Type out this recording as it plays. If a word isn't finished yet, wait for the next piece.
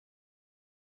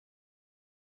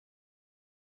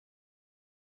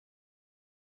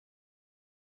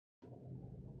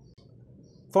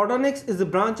Photonics is a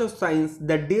branch of science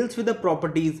that deals with the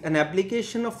properties and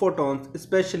application of photons,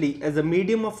 especially as a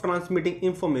medium of transmitting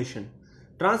information.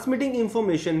 Transmitting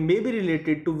information may be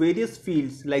related to various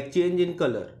fields like change in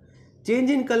color. Change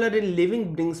in color in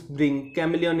living beings bring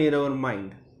chameleon in our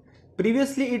mind.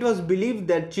 Previously, it was believed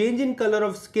that change in color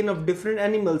of skin of different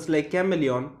animals like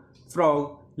chameleon,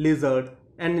 frog, lizard,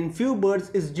 and in few birds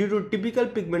is due to typical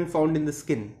pigment found in the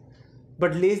skin.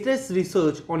 But latest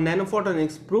research on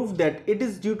nanophotonics proved that it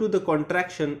is due to the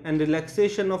contraction and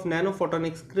relaxation of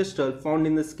nanophotonics crystal found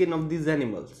in the skin of these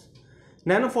animals.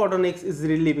 Nanophotonics is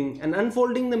relieving and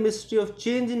unfolding the mystery of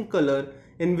change in color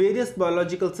in various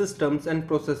biological systems and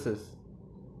processes.